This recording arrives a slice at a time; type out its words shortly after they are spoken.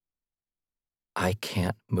I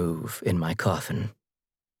can't move in my coffin.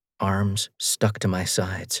 Arms stuck to my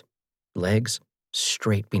sides, legs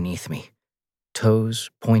straight beneath me, toes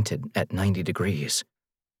pointed at 90 degrees,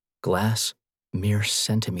 glass mere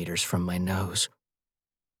centimeters from my nose.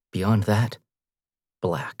 Beyond that,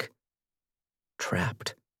 black,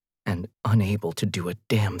 trapped, and unable to do a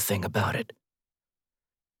damn thing about it.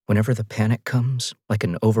 Whenever the panic comes, like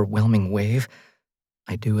an overwhelming wave,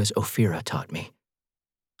 I do as Ophira taught me.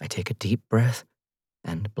 I take a deep breath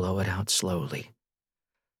and blow it out slowly.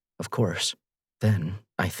 Of course, then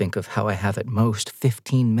I think of how I have at most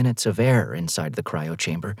 15 minutes of air inside the cryo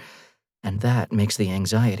chamber, and that makes the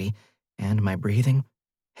anxiety and my breathing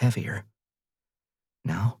heavier.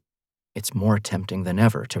 Now, it's more tempting than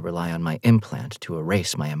ever to rely on my implant to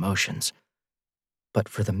erase my emotions. But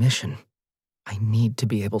for the mission, I need to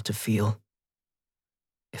be able to feel.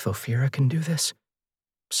 If Ophira can do this,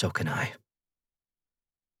 so can I.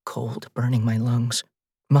 Cold burning my lungs,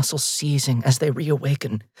 muscles seizing as they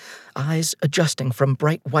reawaken, eyes adjusting from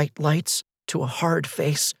bright white lights to a hard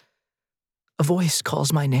face. A voice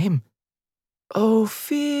calls my name.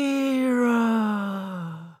 Ophira!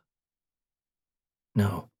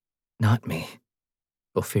 No, not me.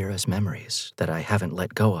 Ophira's memories that I haven't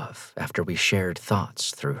let go of after we shared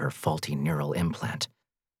thoughts through her faulty neural implant.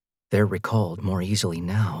 They're recalled more easily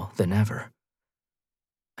now than ever.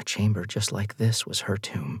 A chamber just like this was her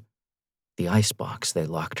tomb. The icebox they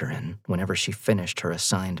locked her in whenever she finished her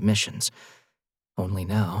assigned missions. Only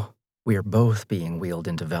now, we're both being wheeled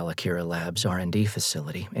into Valakira Labs' R&D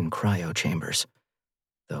facility in cryo chambers.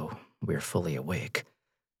 Though we're fully awake.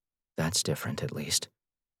 That's different, at least.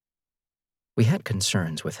 We had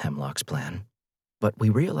concerns with Hemlock's plan, but we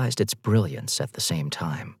realized its brilliance at the same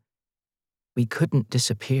time. We couldn't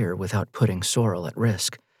disappear without putting Sorrel at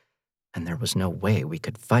risk, and there was no way we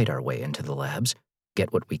could fight our way into the labs,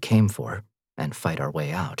 get what we came for, and fight our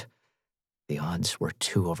way out. The odds were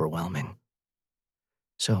too overwhelming.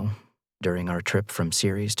 So, during our trip from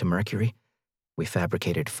Ceres to Mercury, we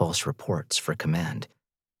fabricated false reports for command,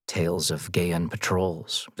 tales of Gaian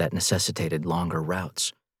patrols that necessitated longer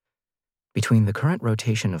routes. Between the current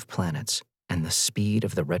rotation of planets and the speed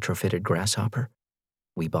of the retrofitted Grasshopper,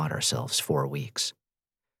 we bought ourselves 4 weeks.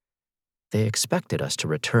 They expected us to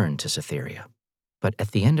return to Cytheria, but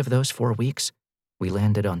at the end of those 4 weeks, we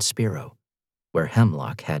landed on Spiro, where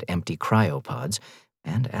Hemlock had empty cryopods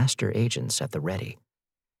and Aster agents at the ready.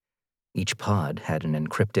 Each pod had an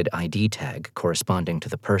encrypted ID tag corresponding to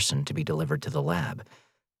the person to be delivered to the lab,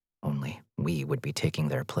 only we would be taking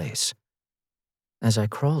their place. As I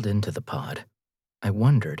crawled into the pod, I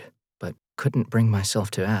wondered, but couldn't bring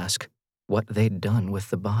myself to ask, what they'd done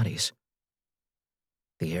with the bodies.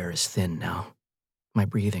 The air is thin now, my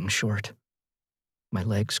breathing short. My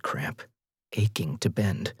legs cramp, aching to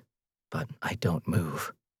bend, but I don't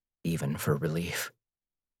move, even for relief.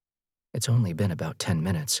 It's only been about 10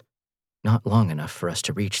 minutes, not long enough for us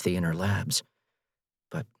to reach the inner labs,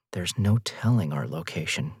 but there's no telling our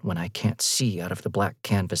location when I can't see out of the black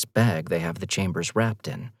canvas bag they have the chambers wrapped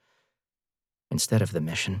in. Instead of the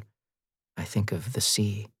mission, I think of the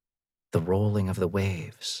sea, the rolling of the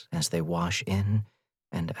waves as they wash in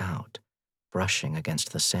and out, brushing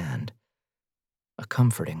against the sand. A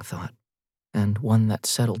comforting thought, and one that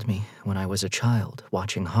settled me when I was a child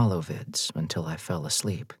watching holovids until I fell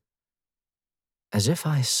asleep. As if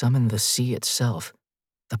I summon the sea itself,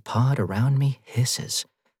 the pod around me hisses,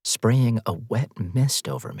 spraying a wet mist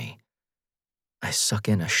over me. I suck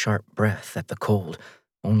in a sharp breath at the cold,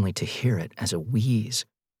 only to hear it as a wheeze.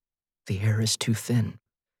 The air is too thin.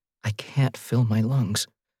 I can't fill my lungs.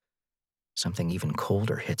 Something even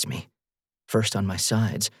colder hits me, first on my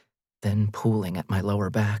sides, then pooling at my lower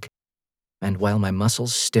back. And while my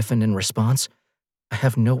muscles stiffen in response, I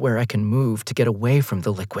have nowhere I can move to get away from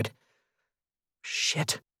the liquid.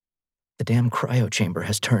 Shit. The damn cryo chamber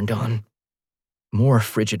has turned on. More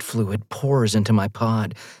frigid fluid pours into my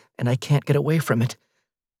pod, and I can't get away from it.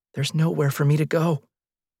 There's nowhere for me to go.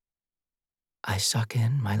 I suck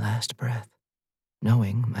in my last breath,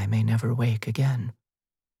 knowing I may never wake again.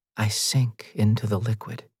 I sink into the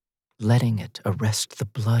liquid, letting it arrest the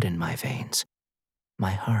blood in my veins,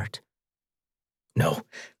 my heart. No,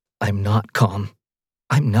 I'm not calm.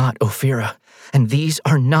 I'm not Ophira, and these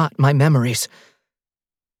are not my memories.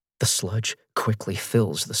 The sludge quickly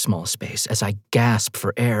fills the small space as I gasp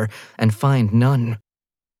for air and find none.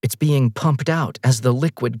 It's being pumped out as the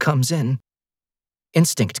liquid comes in.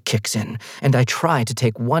 Instinct kicks in, and I try to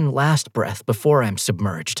take one last breath before I'm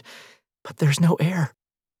submerged. But there's no air.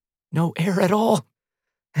 No air at all.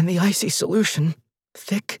 And the icy solution,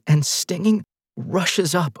 thick and stinging,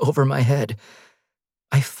 rushes up over my head.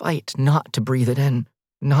 I fight not to breathe it in,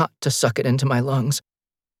 not to suck it into my lungs.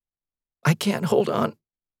 I can't hold on.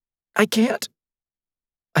 I can't.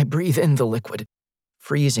 I breathe in the liquid,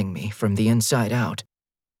 freezing me from the inside out.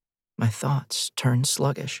 My thoughts turn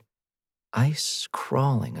sluggish, ice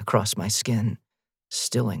crawling across my skin,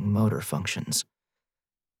 stilling motor functions.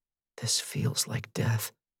 This feels like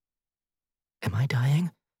death. Am I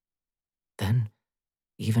dying? Then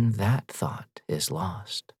even that thought is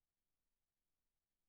lost.